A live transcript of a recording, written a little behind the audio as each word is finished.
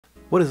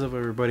What is up,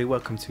 everybody?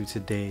 Welcome to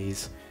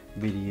today's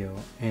video,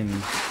 and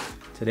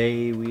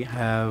today we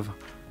have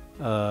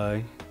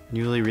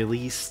newly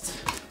released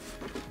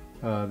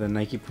the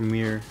Nike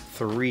Premier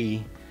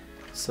 3.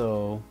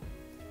 So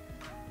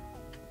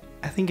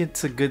I think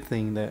it's a good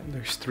thing that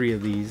there's 3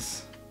 of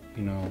these.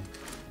 You know,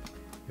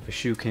 if a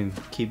shoe can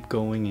keep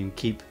going and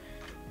keep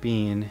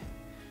being,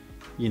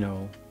 you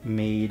know,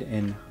 made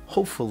and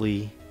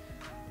hopefully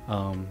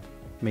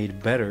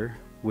made better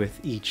with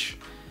each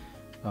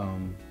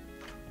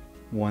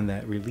one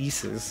that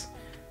releases,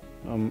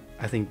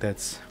 I think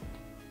that's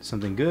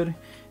something good.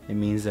 It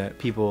means that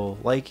people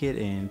like it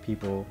and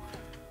people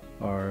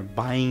are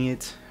buying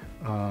it,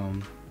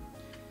 and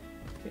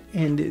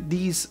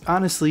these,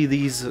 honestly,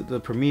 the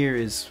Premier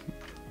is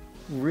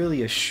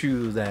really a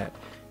shoe that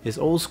is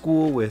old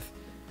school with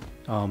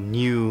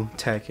new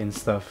tech and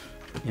stuff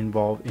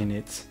involved in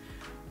it.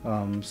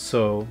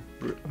 So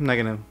I'm not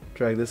gonna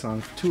drag this on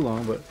for too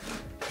long, but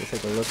let's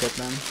take a look at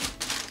them.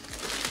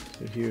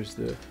 So here's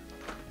the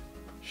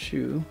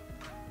shoe.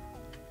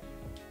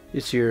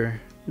 It's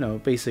your,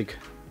 basic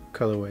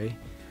colorway,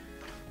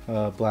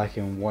 black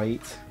and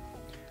white.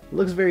 It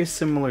looks very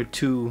similar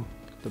to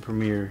the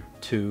Premier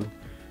 2.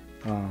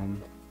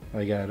 I'm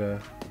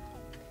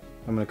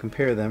gonna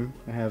compare them.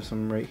 I have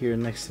some right here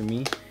next to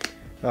me.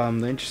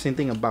 The interesting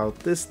thing about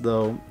this,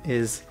 though,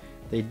 is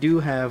they do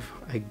have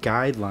a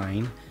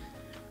guideline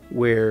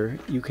where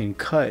you can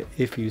cut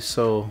if you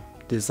so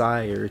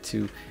desire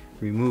to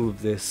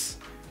remove this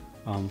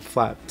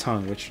flap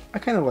tongue, which I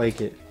kind of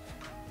like it,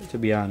 to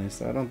be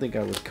honest. I don't think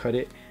I would cut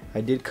it. I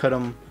did cut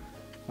them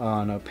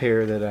on a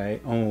pair that I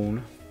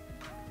own,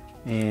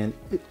 and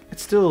it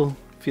still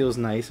feels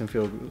nice and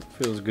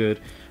feels good.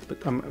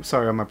 But I'm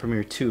sorry, on my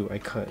Premier 2 I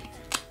cut,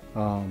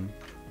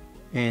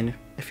 and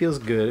it feels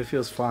good, it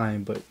feels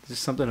fine, but there's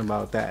something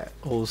about that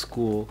old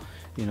school,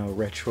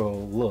 retro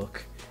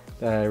look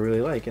that I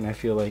really like, and I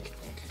feel like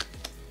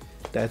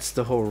that's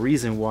the whole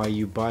reason why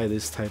you buy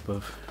this type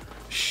of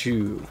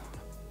shoe.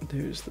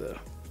 There's the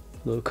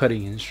little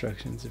cutting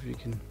instructions. If you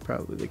can,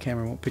 probably the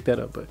camera won't pick that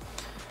up, but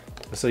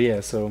so yeah.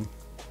 So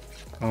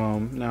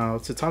now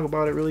to talk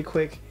about it really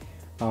quick,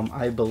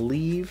 I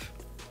believe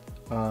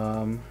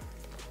that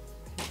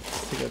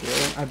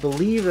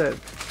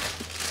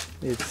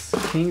it's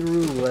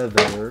kangaroo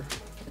leather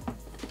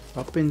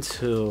up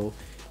until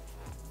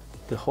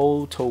the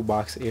whole toe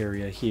box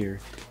area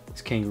here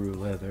is kangaroo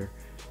leather.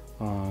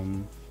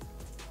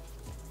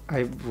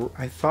 I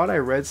thought I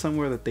read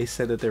somewhere that they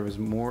said that there was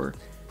more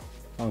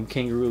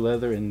kangaroo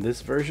leather in this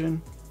version.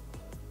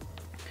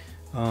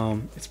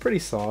 It's pretty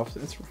soft.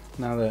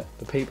 Now that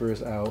the paper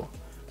is out,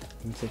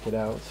 let me take it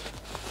out.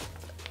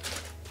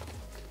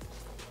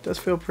 It does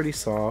feel pretty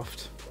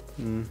soft.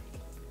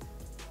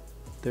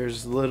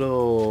 There's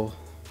little,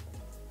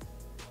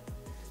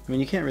 I mean,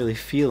 you can't really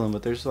feel them,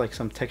 but there's like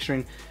some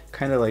texturing,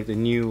 kind of like the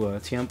new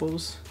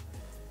Tiempos.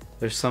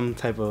 There's some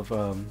type of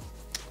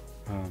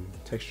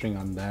texturing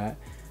on that.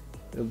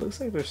 It looks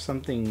like there's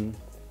something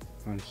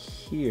on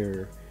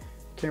here.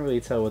 Can't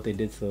really tell what they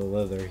did to the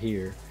leather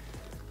here.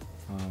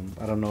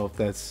 I don't know if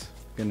that's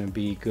gonna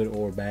be good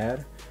or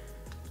bad,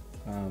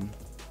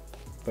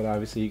 but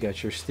obviously you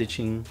got your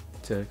stitching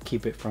to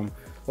keep it from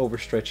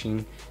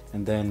overstretching,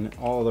 and then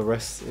all the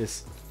rest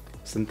is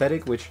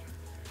synthetic, which,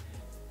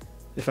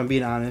 if I'm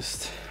being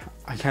honest,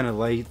 I kind of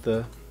like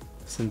the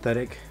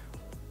synthetic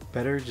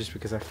better, just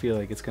because I feel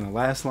like it's gonna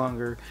last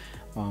longer.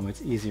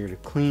 It's easier to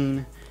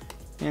clean,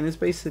 and it's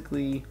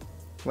basically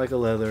like a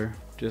leather,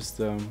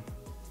 just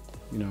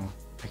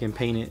I can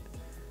paint it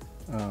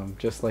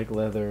just like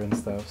leather and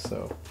stuff,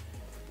 so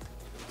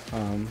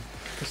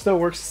it still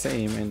works the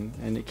same,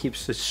 and it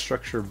keeps the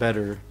structure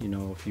better.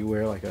 If you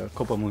wear like a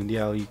Copa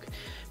Mundial,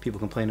 people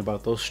complain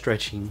about those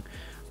stretching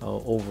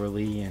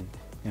overly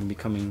and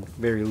becoming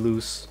very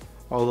loose,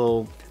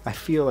 although I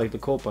feel like the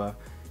Copa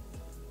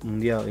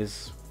Mundial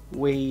is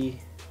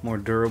way more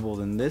durable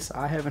than this.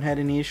 I haven't had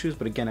any issues,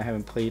 but again, I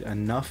haven't played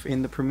enough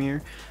in the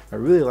Premier. I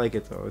really like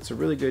it though. It's a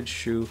really good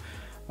shoe,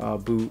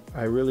 boot.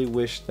 I really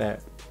wish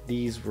that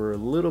these were a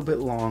little bit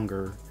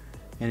longer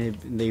and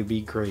they'd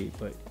be great,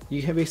 but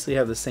you basically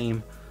have the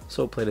same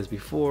sole plate as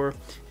before.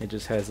 It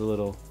just has a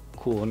little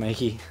cool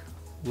Nike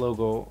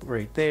logo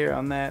right there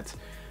on that.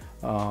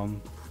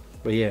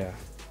 But yeah,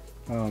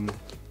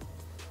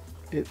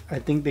 I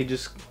think they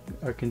just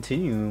are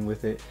continuing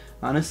with it.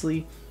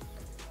 Honestly,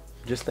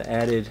 just the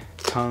added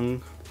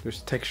tongue,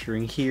 there's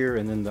texturing here,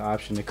 and then the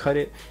option to cut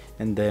it,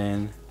 and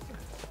then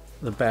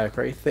the back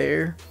right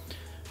there.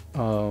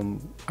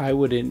 I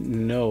wouldn't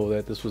know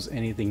that this was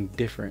anything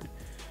different.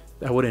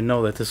 I wouldn't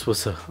know that this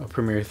was a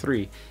Premier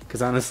 3,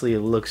 because honestly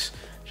it looks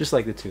just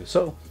like the 2.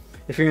 So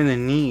if you're in the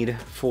need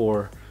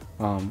for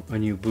a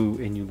new boot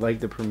and you like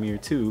the Premier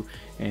 2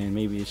 and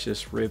maybe it's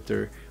just ripped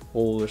or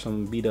old or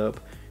something beat up,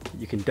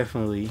 you can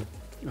definitely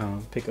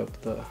pick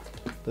up the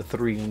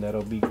 3, and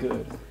that'll be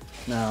good.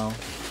 Now,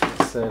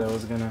 I said I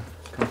was gonna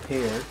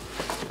compare.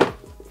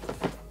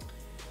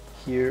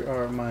 Here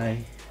are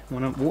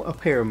a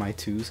pair of my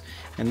 2s,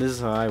 and this is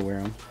how I wear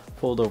them.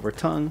 Fold over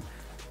tongue,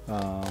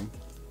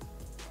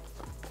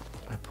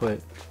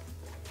 put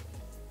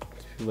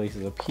two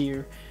laces up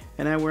here,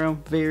 and I wear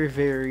them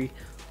very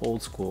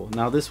old school.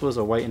 Now this was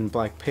a white and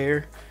black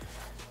pair,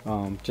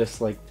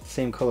 just like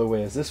same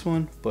colorway as this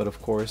one, but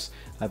of course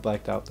I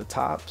blacked out the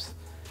tops,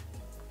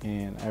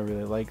 and I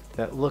really like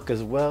that look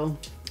as well.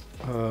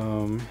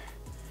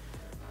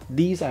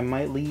 These I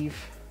might leave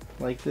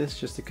like this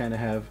just to kind of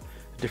have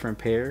a different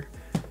pair,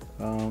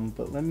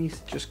 but let me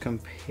just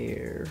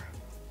compare.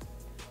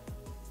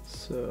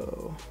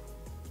 So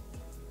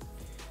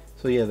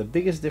yeah, the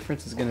biggest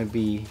difference is going to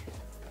be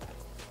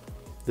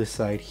this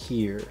side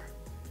here.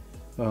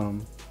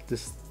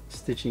 This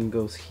stitching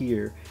goes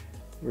here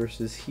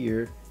versus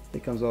here.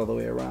 It comes all the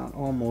way around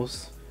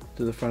almost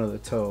to the front of the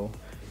toe,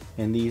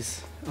 and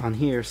these on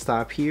here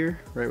stop here,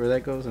 right where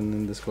that goes, and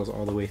then this goes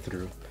all the way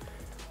through.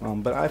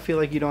 But I feel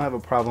like you don't have a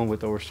problem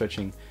with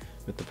overstretching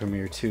with the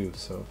Premier 2,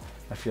 so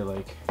I feel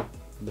like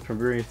the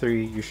Premier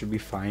 3 you should be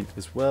fine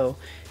as well.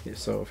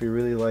 So if you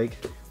really like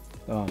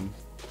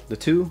the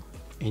 2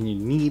 and you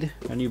need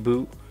a new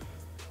boot,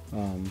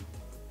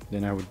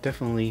 then I would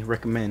definitely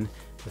recommend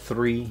the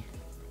 3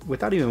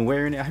 without even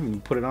wearing it. I haven't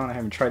even put it on, I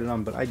haven't tried it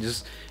on, but I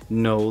just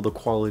know the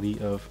quality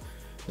of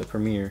the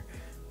Premier.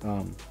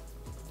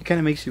 It kind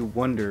of makes you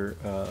wonder,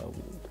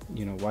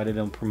 you know, why they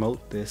don't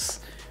promote this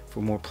for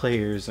more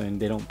players, and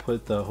they don't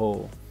put the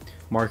whole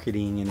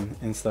marketing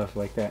and stuff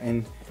like that.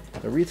 And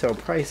the retail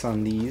price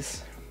on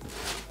these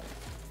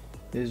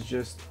is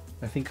just,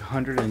 I think,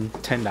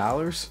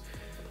 $110.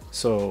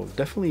 So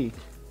definitely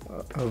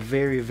a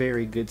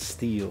very good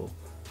steal,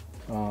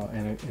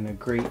 and a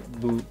great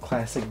boot,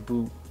 classic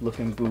boot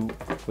looking boot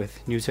with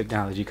new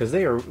technology, because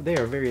they are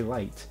very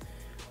light.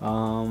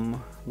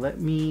 Let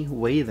me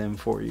weigh them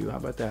for you. How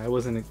about that? I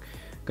wasn't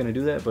gonna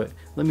do that, but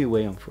let me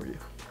weigh them for you.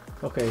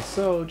 Okay,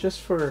 so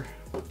just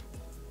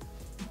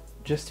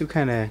to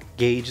kind of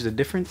gauge the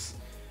difference,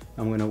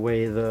 I'm gonna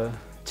weigh the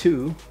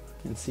 2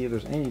 and see if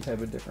there's any type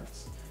of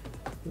difference.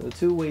 The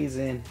 2 weighs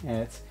in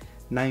at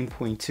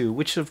 9.2,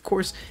 which of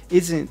course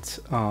isn't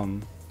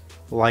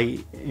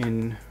light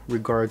in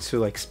regards to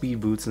like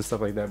speed boots and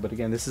stuff like that, but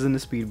again, this isn't a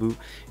speed boot.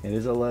 It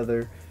is a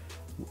leather,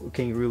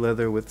 kangaroo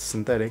leather with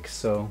synthetics,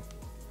 so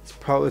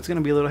it's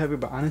gonna be a little heavier,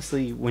 but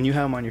honestly when you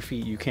have them on your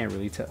feet you can't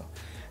really tell.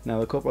 Now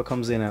the copa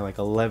comes in at like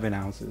 11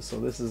 ounces, so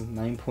this is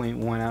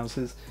 9.1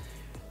 ounces,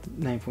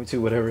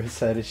 9.2, whatever it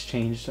said, it's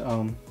changed.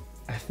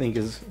 I think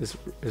is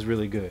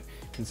really good,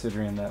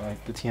 considering that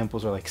like the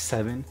Tiempos are like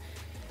 7,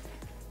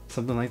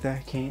 something like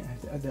that.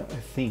 I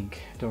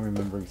don't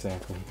remember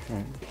exactly. All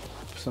right,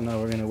 so now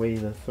we're gonna weigh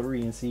the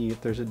 3 and see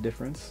if there's a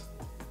difference.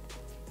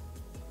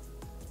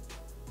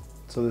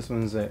 So this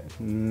one's at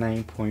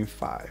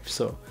 9.5,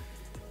 so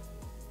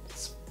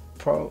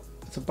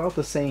it's about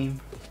the same.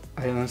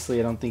 I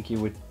don't think you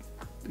would,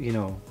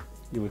 you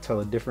would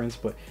tell a difference,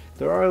 but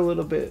there is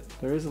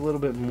a little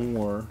bit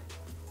more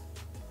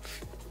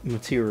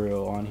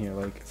material on here,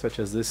 like such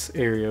as this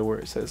area where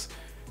it says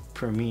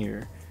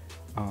Premier,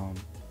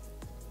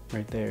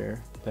 right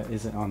there, that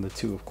isn't on the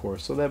 2, of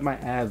course, so that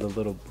might add a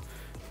little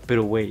bit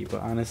of weight,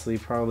 but honestly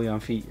probably on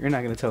feet you're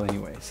not going to tell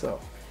anyway. So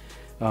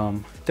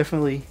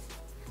definitely,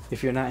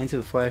 if you're not into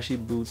the flashy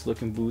boots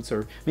looking boots,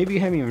 or maybe you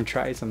haven't even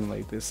tried something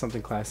like this,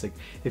 something classic,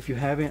 if you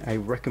haven't, I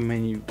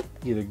recommend you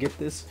either get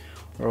this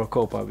or a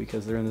Copa,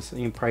 because they're in the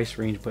same price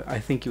range, but I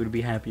think you would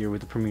be happier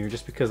with the Premier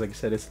just because, like I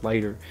said, it's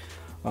lighter,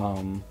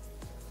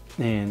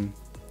 and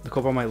the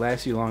Copa might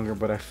last you longer,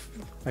 but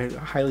I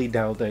highly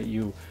doubt that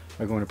you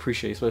are going to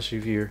appreciate, especially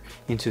if you're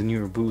into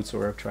newer boots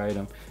or have tried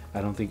them.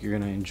 I don't think you're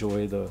going to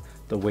enjoy the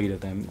weight of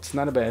them. It's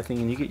not a bad thing,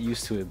 and you get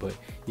used to it, but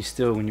you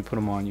still, when you put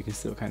them on, you can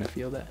still kind of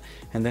feel that.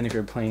 And then if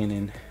you're playing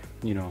in,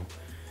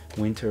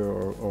 winter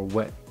or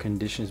wet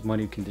conditions,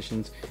 muddy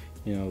conditions,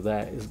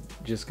 that is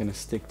just going to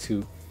stick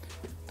to,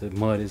 the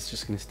mud is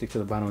just going to stick to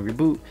the bottom of your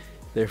boot,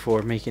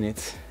 therefore making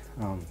it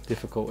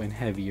difficult and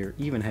heavier,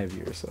 even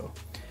heavier. So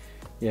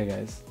yeah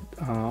guys,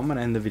 I'm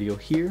gonna end the video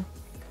here.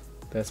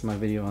 That's my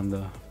video on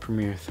the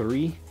Premier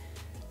 3.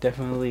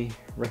 Definitely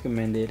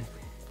recommended,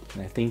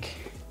 and I think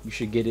you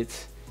should get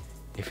it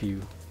if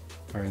you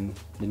are in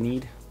the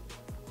need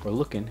or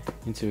looking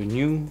into a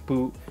new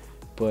boot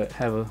but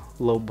have a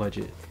low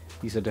budget.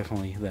 These are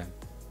definitely them.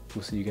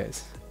 We'll see you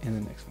guys in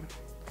the next one.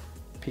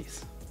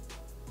 Peace.